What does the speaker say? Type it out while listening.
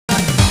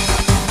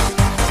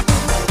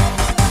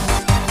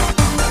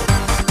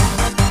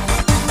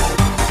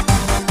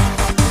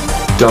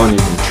Don't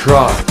even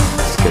try to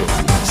escape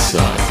my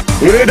sight.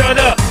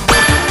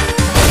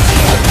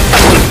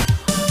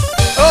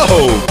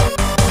 Oh!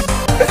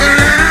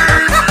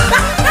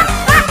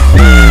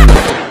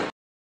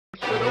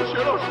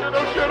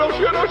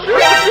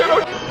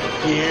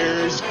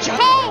 Here's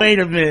John. Wait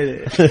a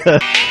minute. Hey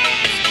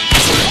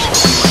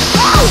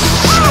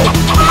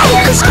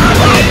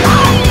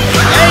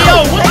yo,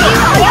 what the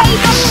fuck?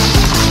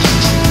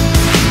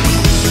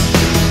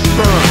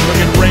 Look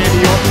at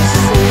Randy Orton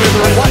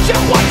slithering. Watch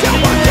out, watch out,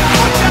 watch out,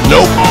 watch out.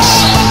 Nope.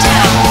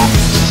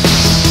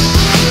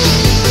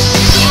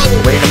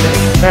 Wait a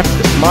minute. That's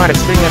the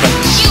smartest thing ever.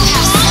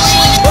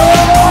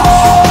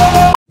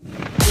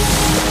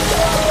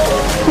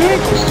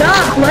 Nick,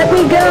 stop! Let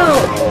me go!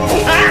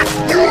 Ah!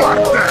 You are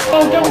there!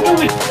 Oh, don't do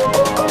it!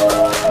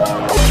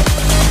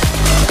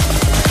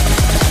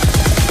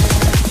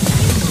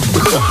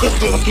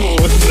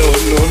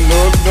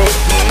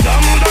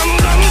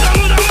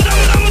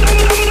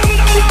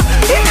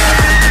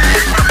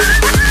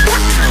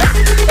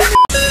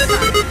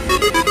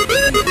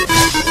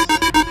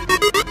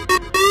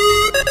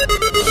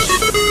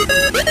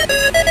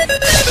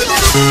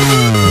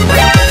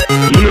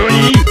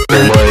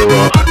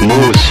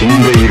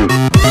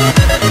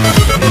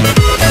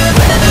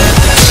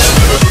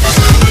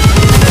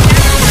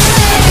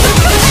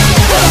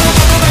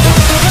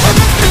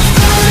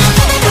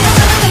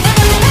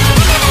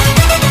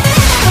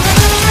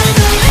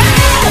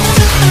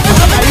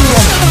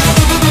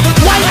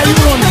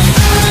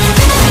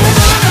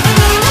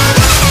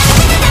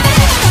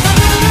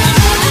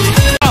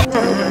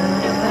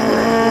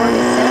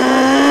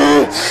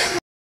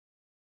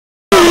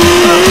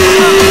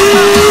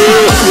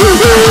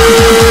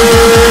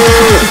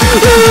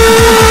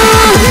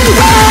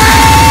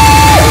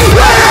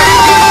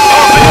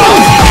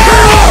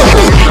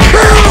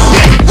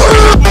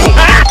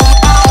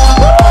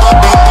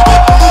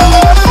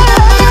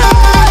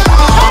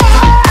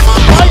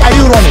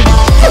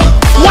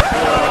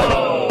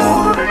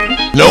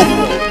 Nope.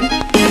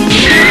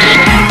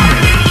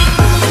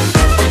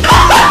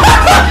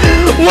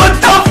 What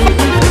the f—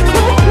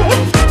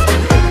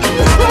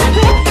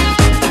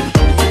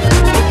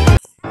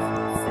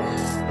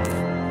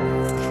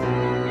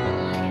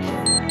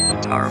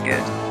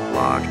 Target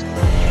locked.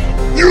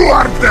 You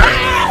are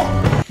dead!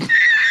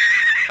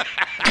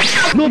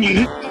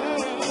 Nani?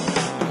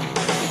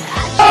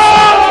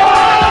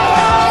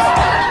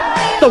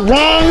 The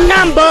wrong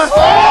number!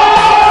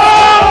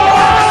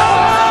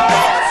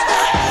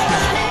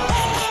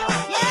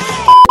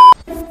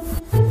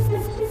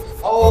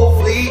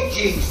 Holy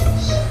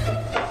Jesus.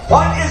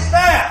 What is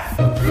that?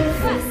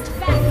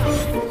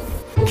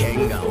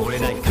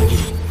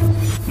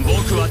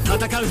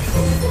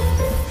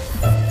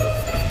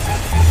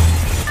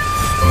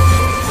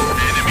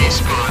 Enemy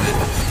spotted.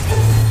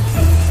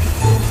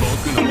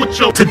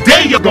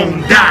 Today you're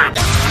gonna die!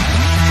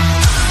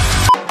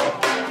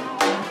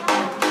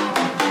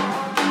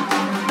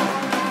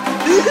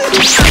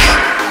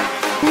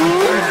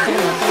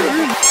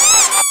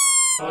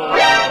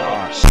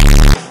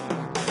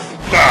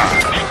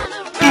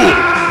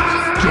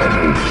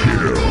 Double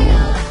kill.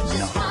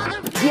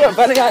 You have a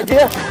funny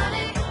idea?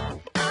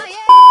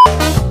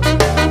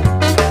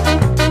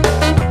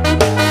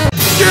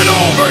 Get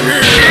over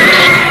here!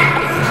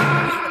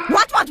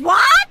 What?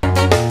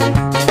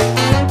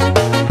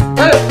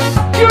 Hey,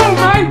 you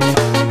mate!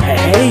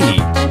 Hey,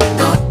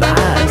 not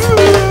bad.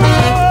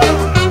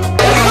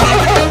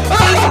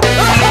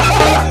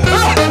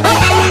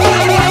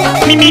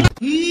 Mimi.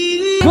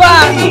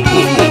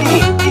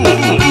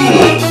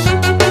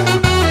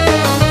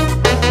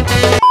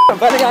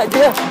 Funny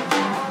idea?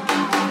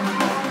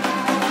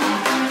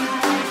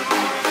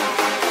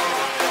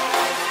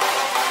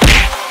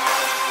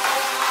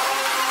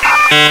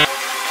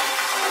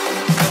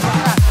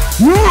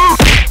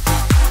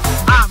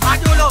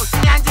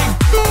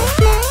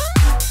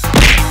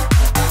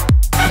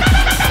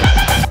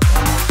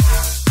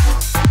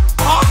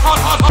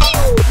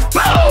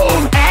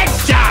 Boom!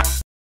 Headshot!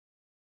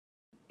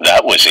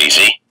 That was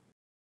easy.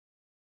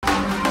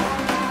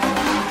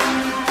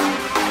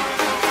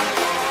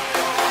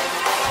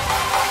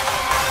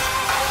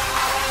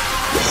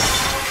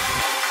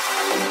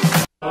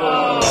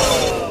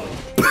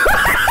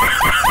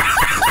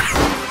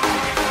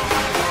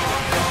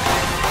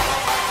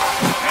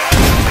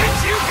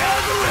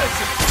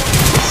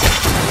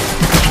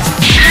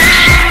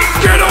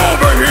 Get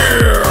over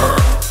here!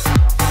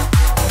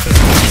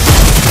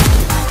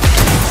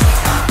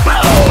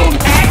 Boom!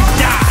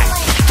 Headshot!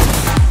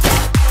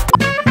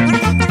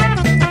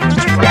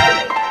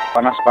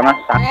 Panas-panas.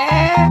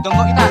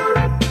 Tunggu kita.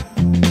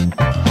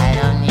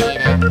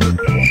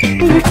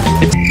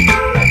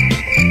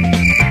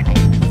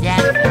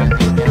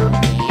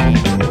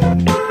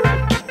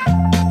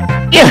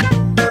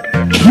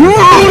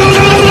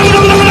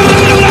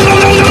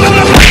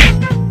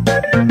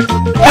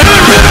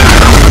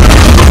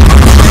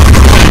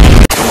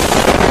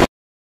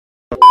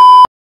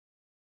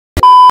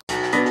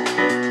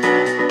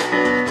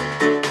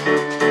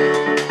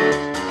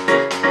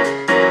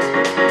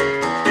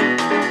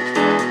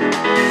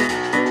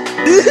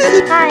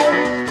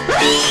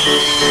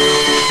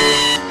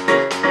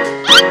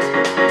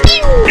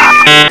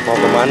 Mau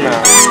kemana?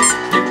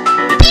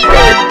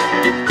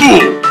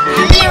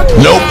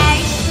 Nope.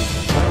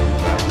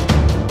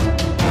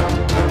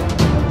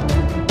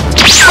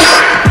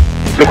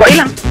 Loh kok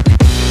hilang?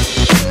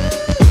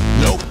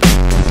 Nope.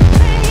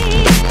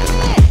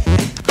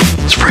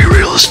 It's free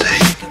real estate.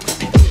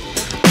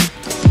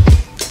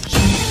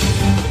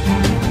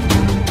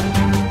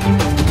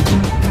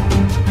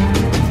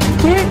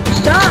 Can't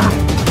stop.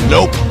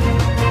 Nope.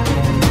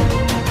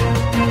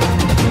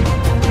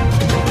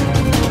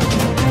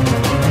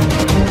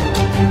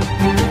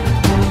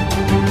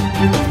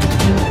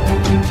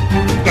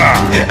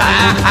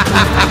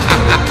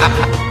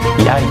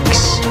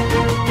 Yikes.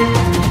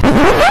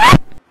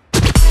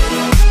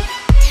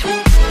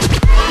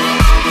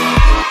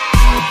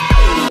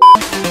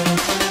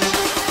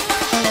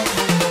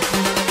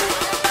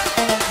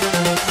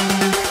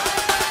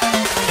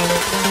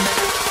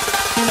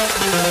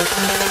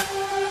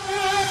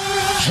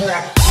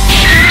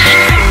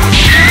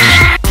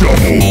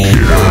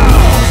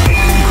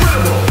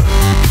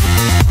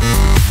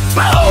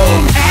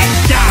 Well,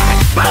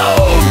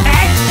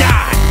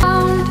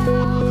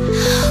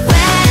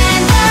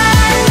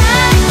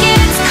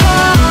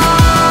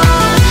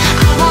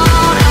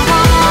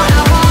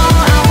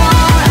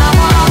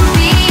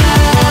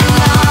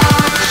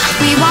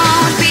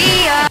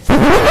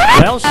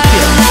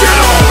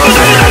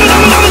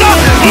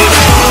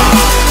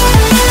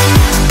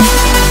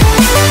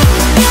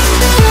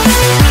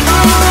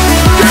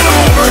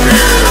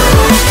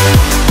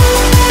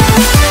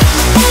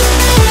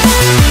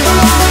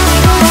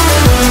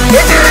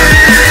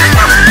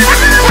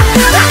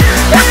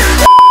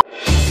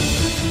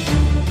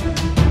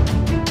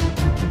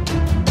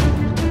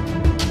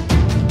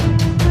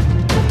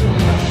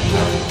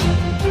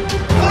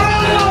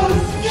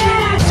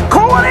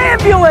 Call an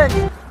ambulance!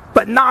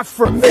 But not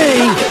for me!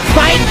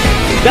 Feint!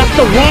 That's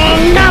the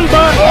wrong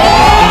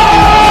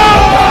number!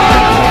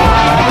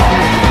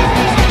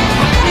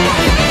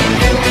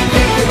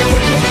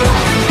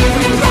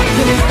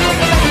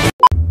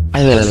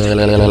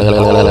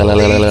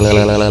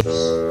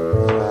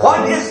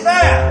 What is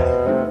that?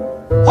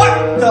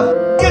 What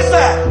the f is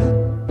that?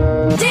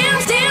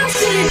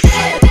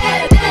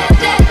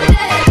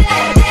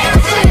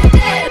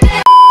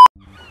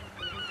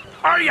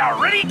 Are you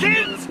ready,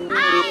 kids?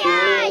 Aye,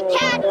 aye,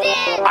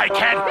 Captain! I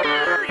can't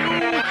hear you!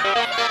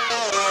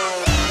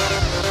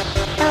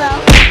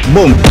 Hello?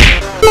 boom.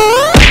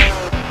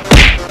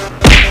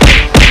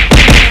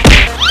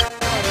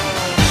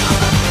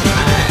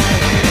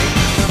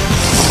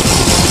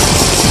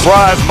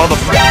 Surprise,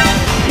 motherfucker!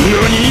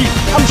 Nani?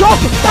 I'm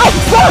joking! Stop!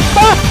 Stop!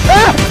 Stop!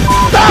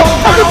 Stop!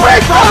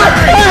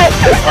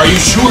 Are you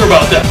sure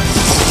about that?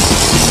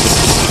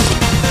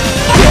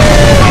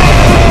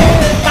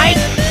 Feint!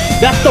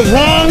 That's the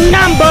wrong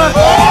number!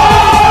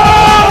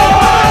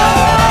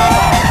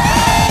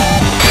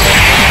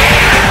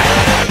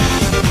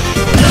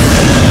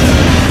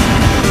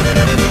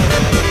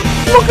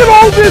 Look at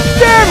all this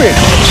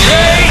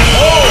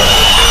damage!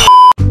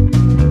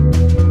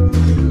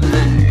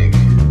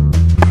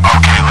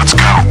 Okay, let's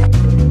go.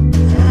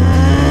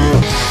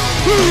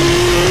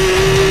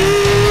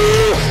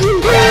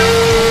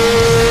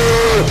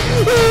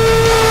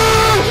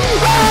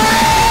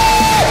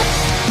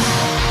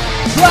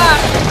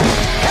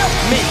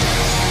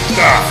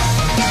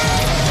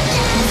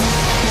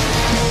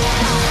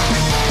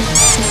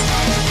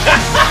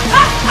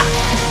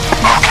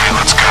 Okay,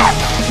 let's go.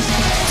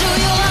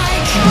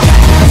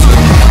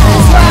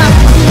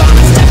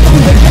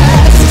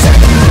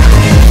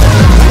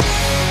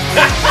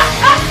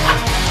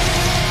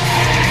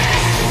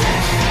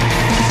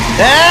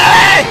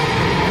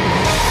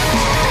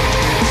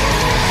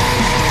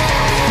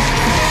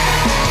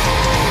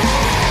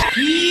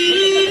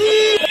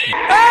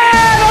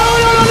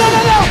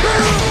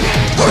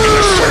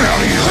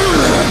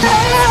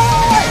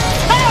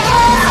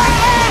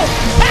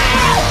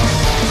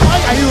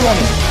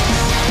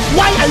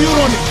 Why are you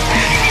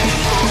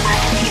running?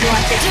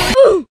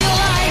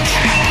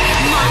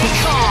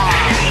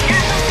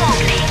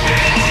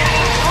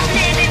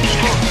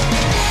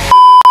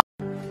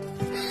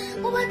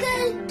 Oh my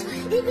god!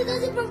 He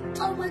does it from.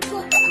 Oh my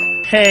god!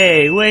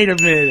 Hey, wait a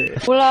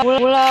minute. Hula,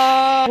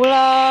 hula,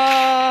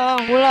 hula,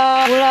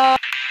 hula, hula.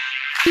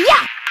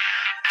 Yeah!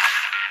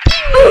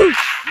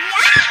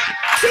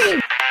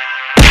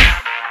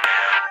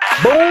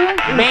 Boom,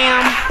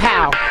 bam,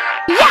 pow.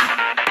 Yeah!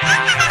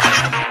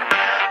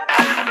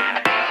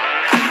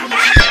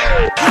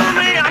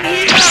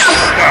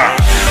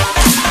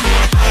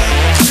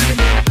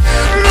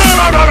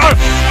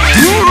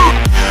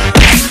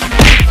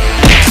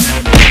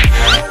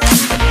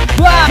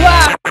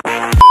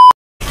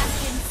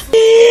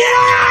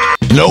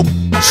 Nope.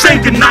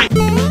 Say goodnight.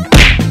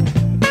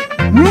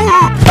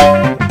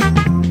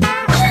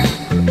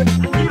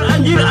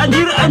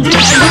 Anjir.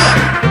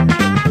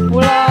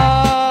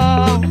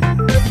 Pulang.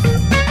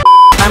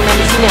 Karena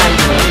di sini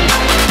anjir.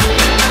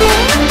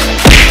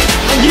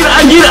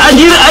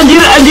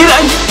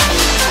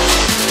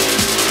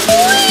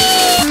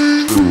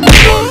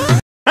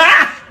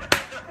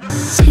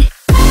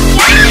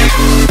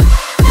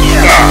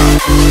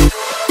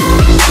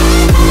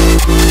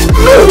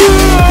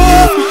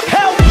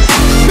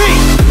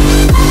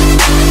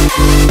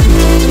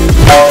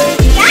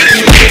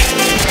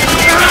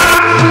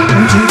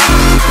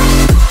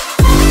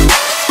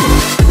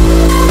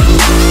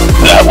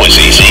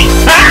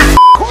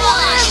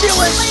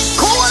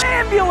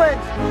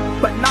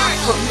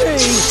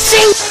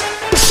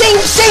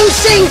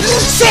 sing,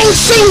 sing,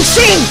 sing,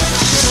 sing.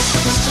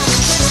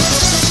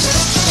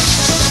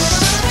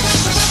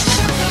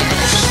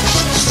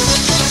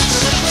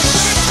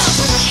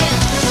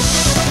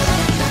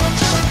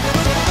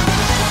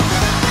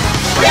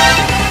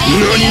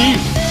 NANI?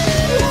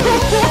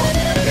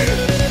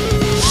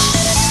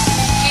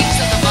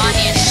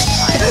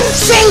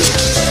 Sing,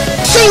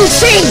 sing,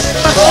 sing.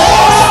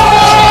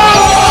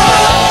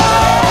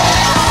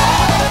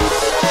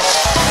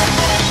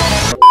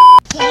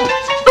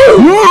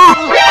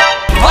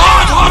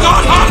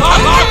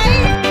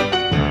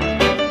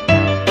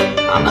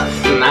 I'm a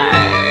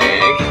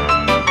snake.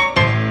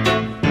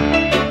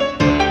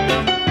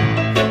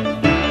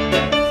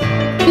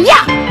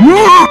 Yeah!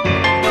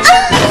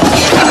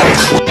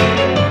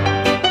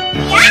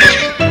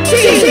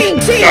 Sing, sing,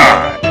 sing.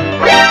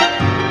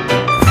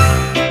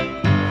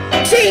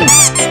 Sing.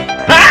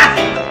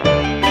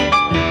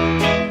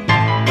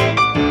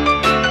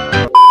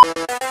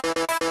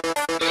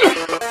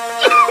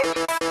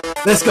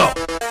 Let's go.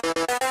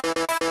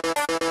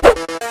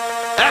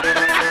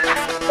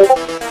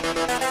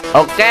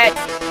 Oke.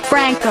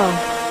 Franco.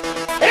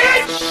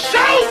 It's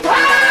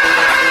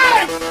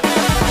showtime!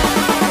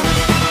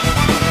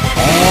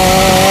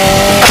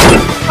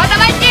 Mata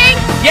mancing!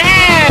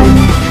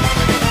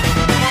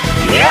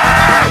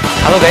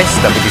 Halo guys,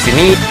 sampai di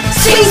sini.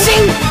 Sing,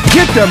 sing.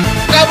 Get them!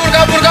 Kabur.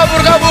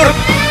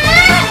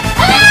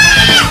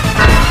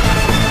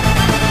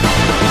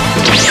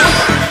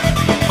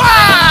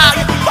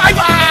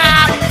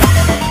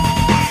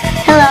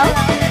 Hello?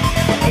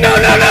 No!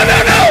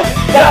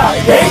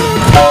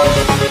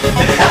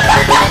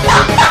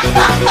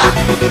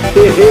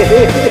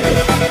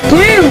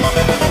 Brehm,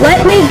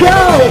 let me go.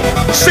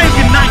 Say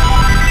goodnight!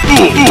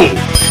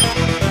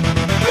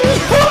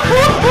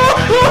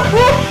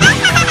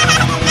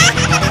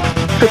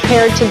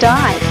 Prepared to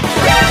die.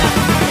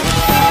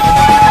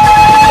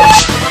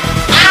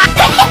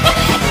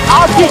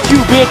 I'll get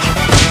you, bitch.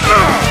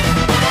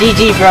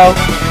 GG bro.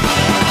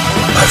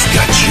 I've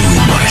got you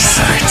in my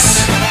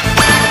sights.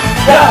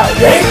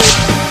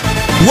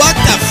 What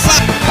the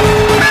fuck?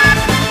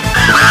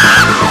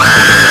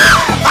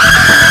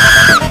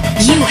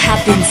 You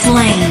have been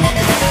slain.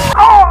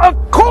 Oh,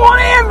 call an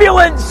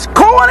ambulance!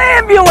 Call an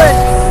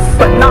ambulance!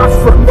 But not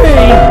for me.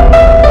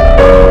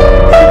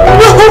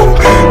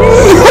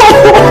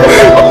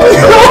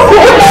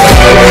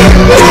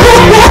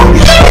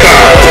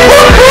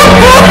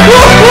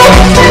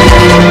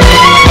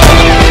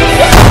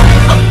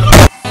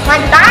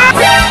 Mantap!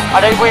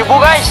 Ada ibu-ibu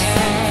guys.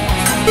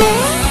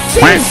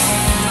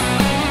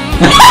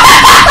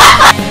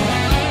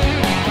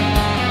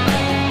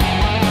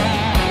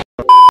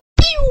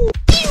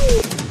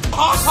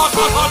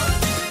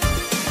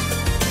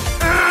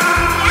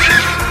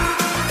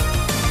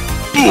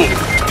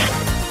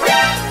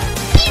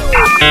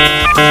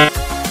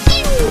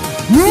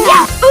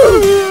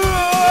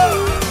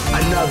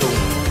 Another one.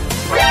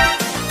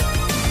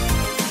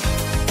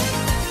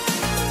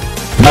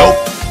 Nope.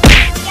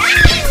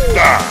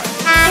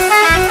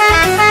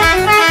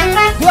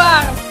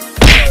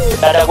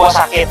 Dada gua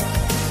sakit.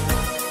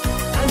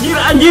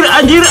 Anjir.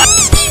 I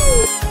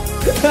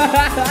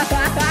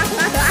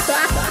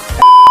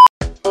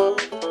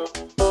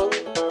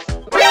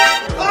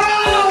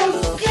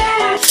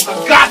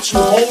got you,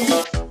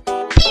 homie.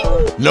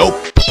 Nope.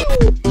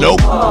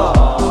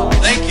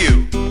 Thank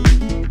you.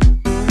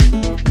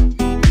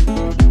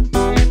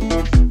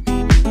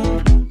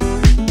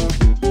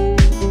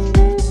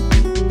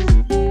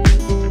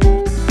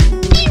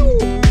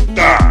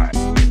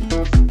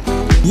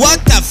 What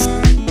the f?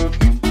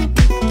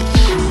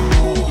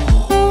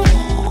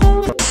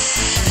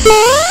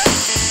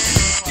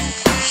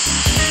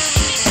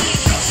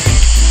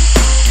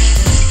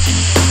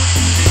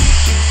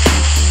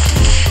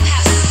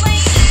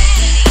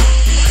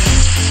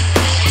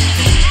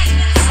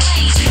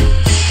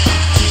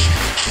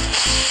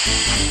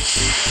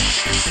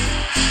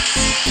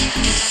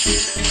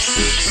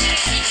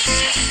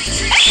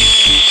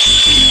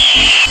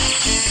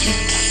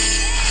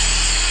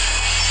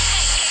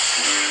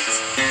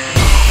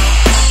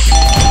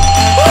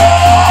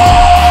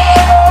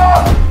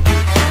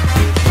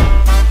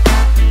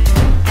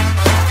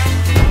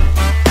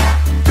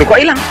 Loh kok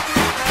hilang?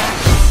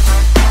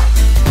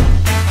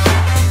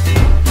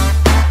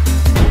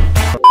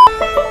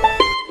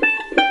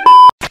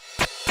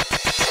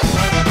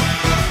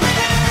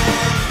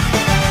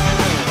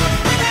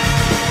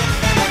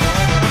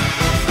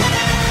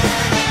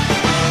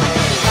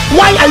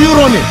 Why are you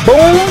running?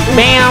 Boom,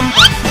 bam,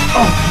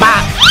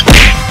 bop.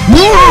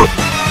 Yeah!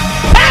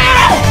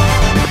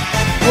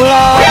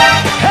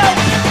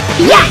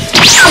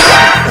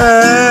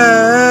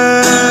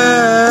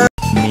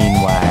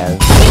 Meanwhile.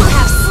 You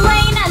have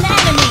slain an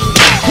enemy.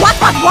 What?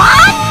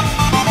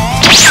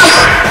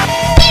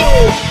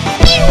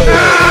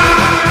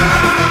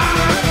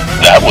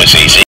 That was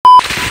easy.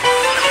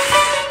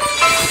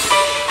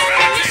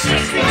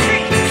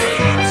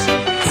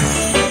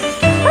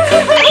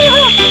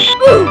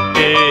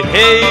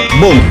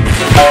 Boom. You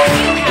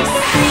have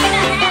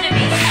slain an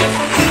enemy.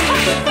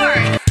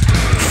 Pegboard.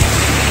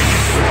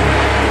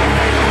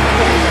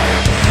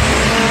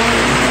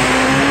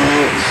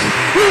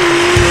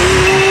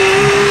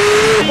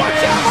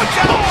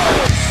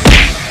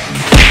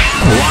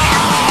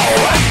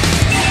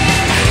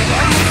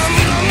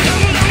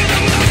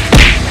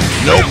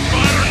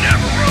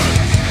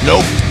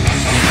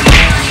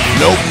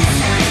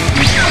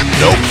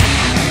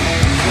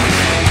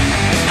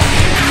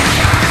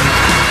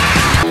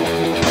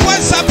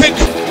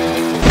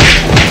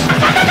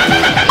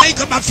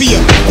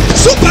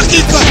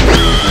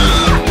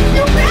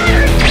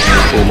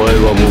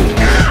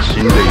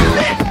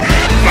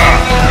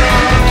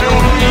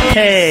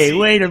 Hey,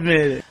 wait a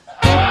minute.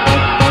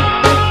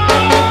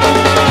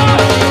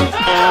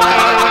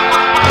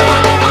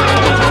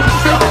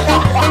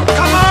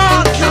 Come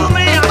on, kill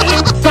me!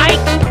 Fight!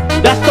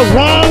 That's the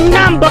wrong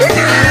number!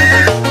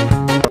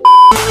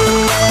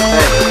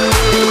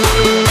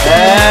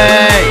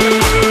 Hey!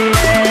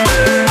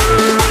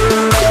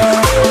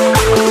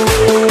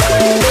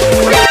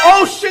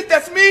 Oh shit,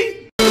 that's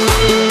me!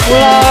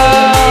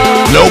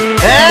 Nope.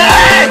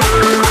 Hey!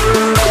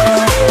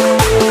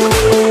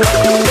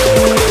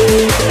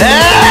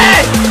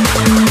 Hey!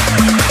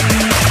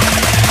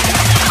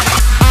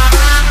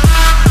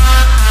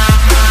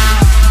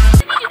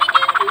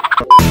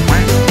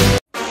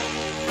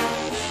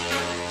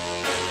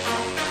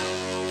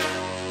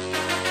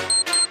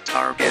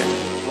 Target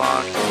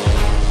locked.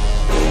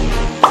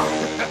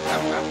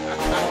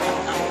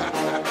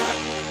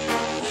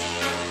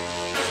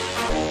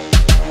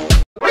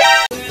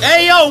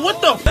 Hey yo,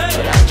 what the f?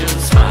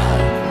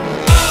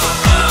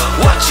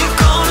 What you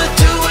gonna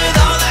do with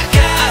all that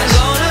cash?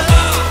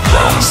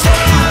 Gonna stay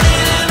out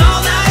in an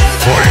all-night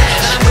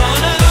flight. I'm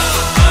gonna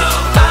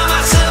buy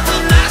myself a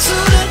nice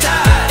suit and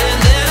tie, and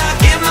then I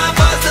give my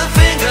boss the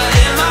finger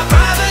in my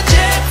private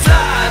jet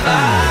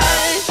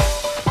flyby.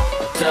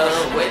 So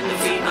waiting to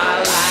feed my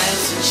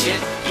lines and shit,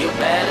 you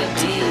better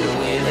deal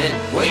with it.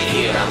 Wait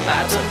here, I'm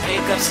about to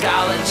pick up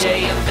Scarlet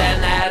J and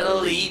then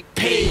Natalie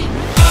P.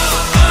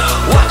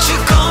 What you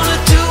gonna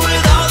do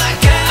with all that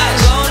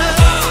cash?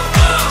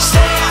 Gonna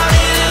stay out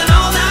in an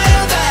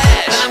all-night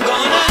bed. I'm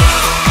gonna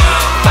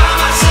buy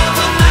myself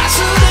a nice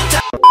suit and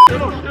tie.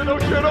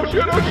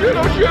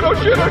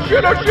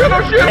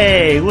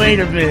 Hey, wait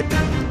a minute.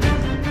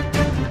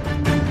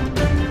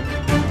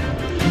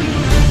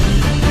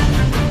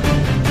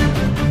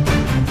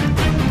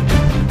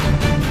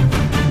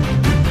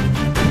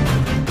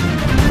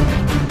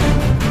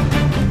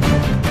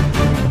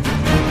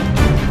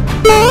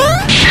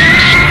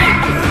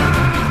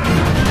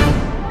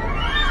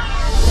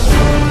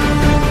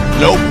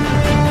 Nope.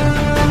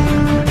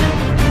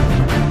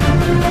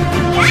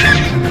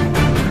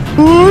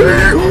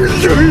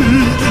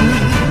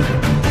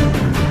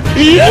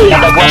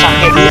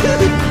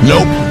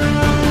 Nope.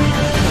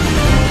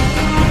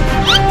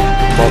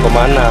 Mau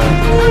kemana?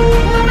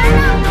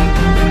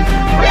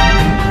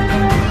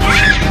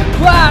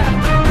 Why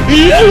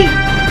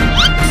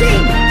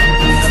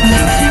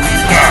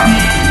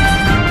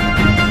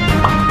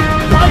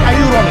are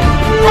you running?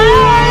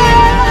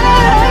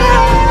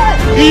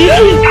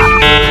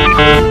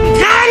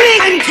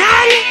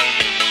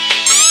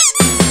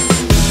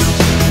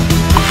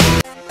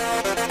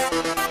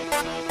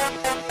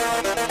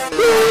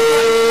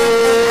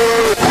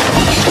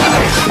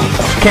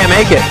 Can't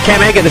make it.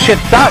 Can't make it. The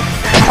shit's stuck.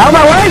 Out of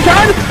my way,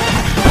 son!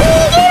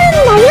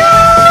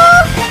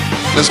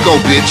 Let's go,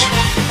 bitch.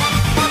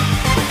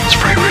 It's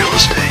free real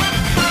estate.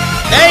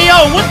 Hey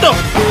yo, what the f?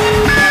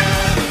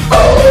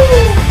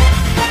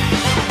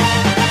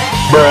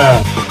 Bruh.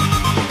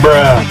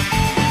 Bruh.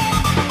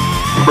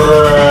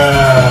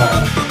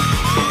 Bruh.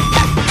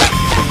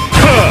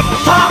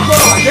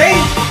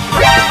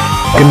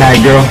 Good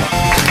night, girl.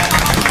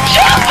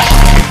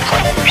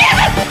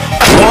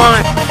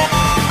 One.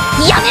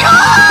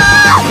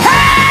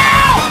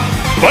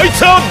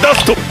 Lights out,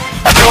 dust! 2, 3.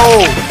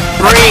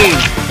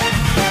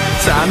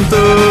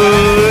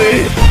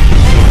 Santuy!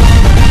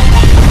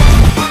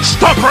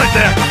 Stop right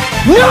there!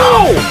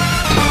 No!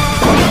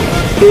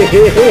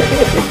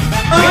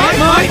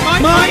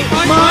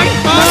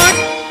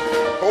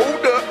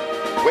 Hold up.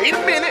 Wait a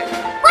minute.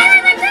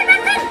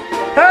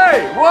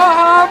 Hey, what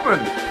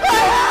happened?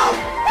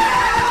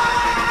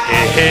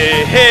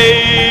 Hey,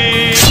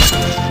 hey!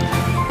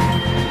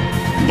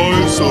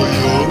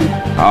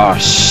 Oh,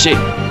 shit.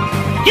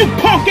 You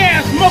punk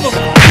ass mother!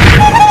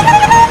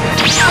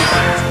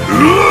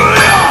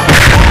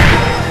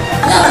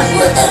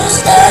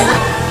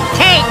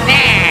 Take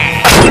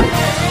that!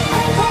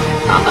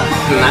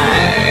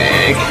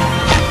 Snag.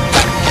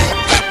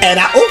 And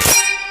I oops!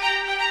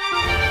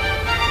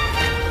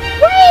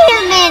 Wait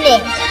a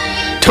minute.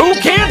 2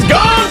 kids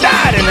gone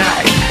die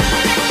tonight!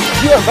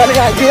 You have any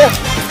idea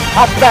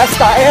how fast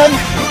I am?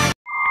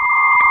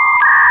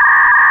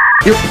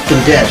 You're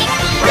fucking dead.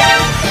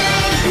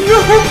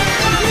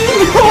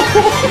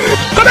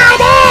 Come here,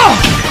 boy!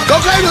 Go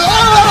crazy!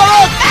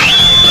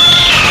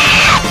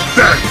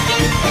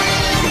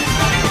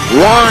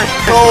 1,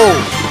 2,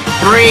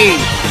 3.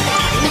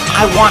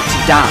 I want to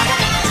die.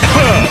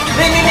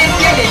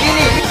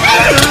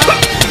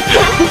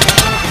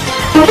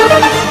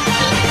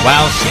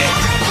 Well, shit.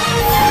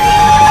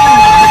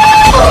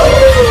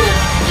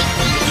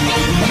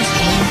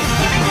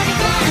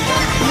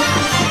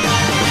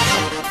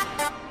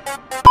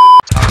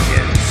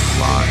 Target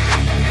locked.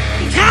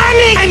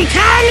 I'm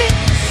coming!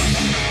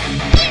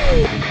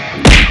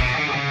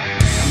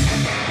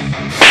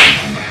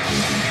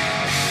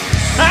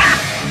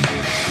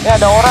 Ya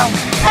ada orang.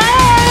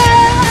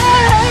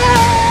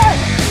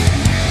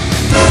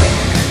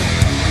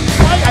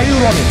 Why are you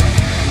running?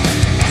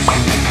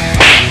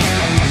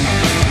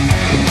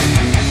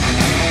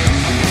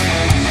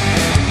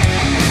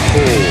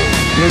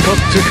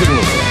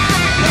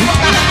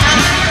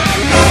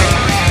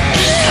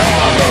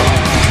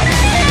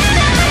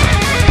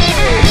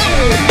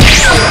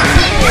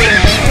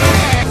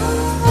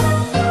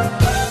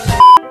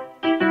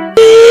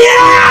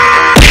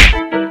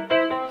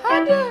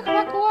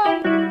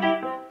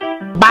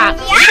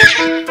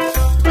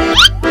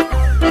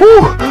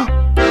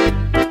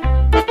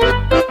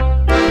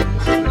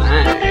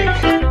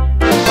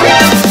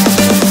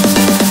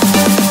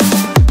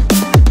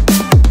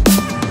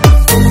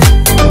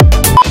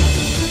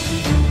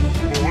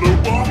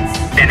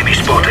 Enemy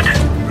spotted.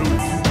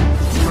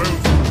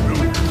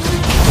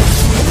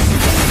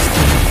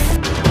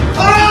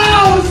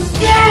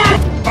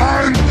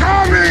 I'm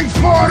coming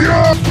for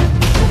you!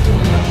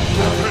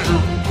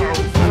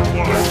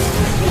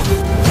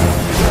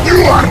 You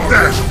are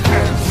dead!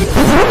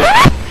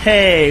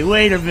 Hey,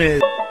 wait a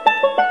minute.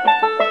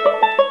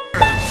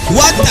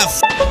 What the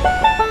f?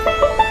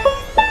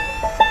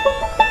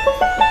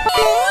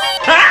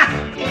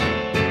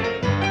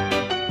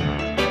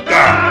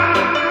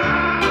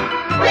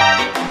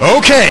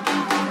 Okay!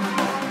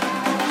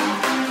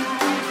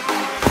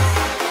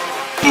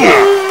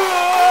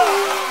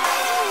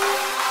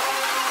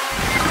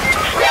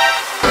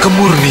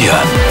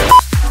 Kemurnian.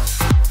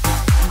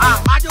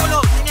 Maju lu,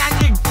 sini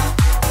anjing.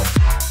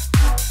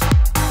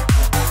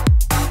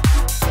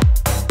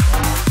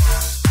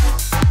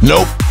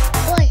 Nope.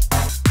 Oi.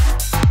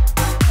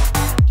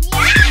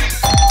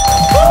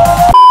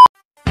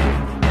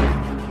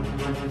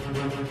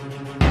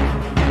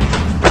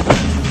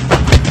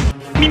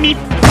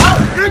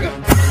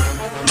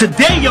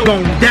 Today you're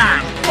gonna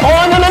die.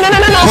 Oh, no.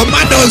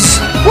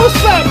 Commandos.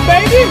 What's up,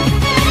 baby?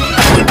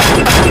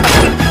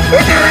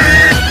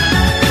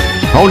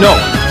 Oh no!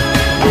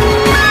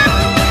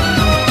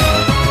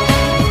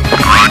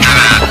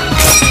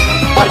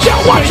 Watch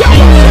out!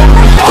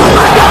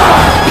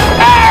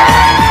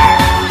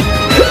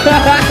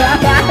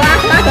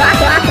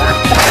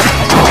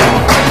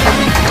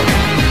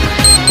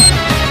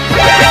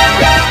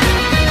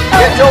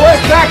 Get your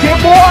ass back here,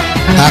 boy!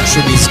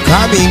 Action is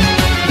coming.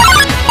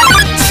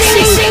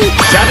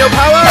 Shadow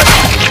power!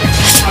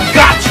 I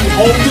got you,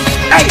 homie!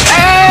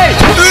 Hey!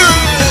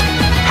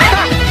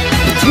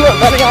 You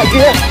have any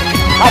idea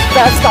how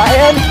fast I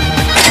am?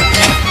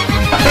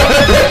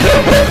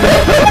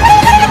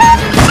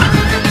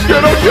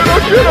 Get him!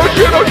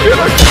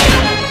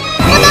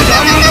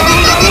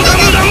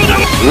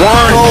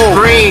 1, 2,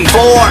 3, 4.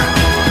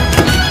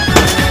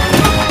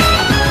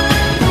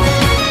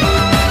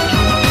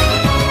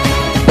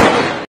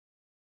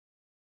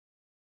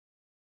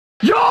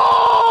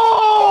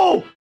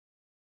 Yo!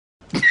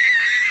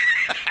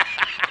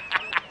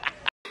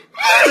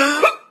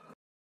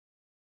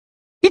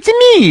 It's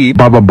me,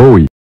 Baba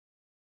Boy.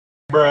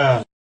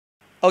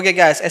 Okay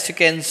guys, as you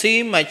can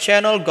see, my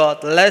channel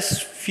got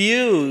less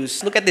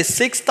views. Look at this,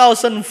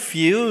 6,000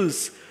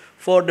 views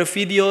for the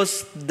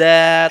videos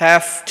that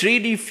have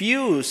 3D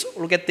views.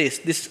 Look at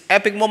this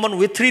epic moment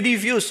with 3D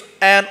views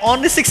and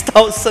only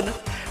 6,000.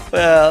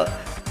 Well,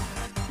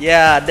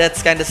 yeah,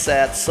 that's kind of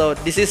sad. So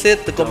this is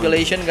it, the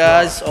compilation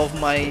guys of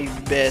my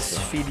best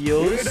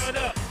videos.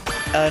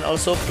 And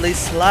also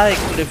please like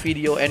the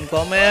video and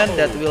comment,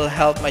 that will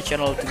help my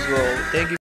channel to grow. Thank you.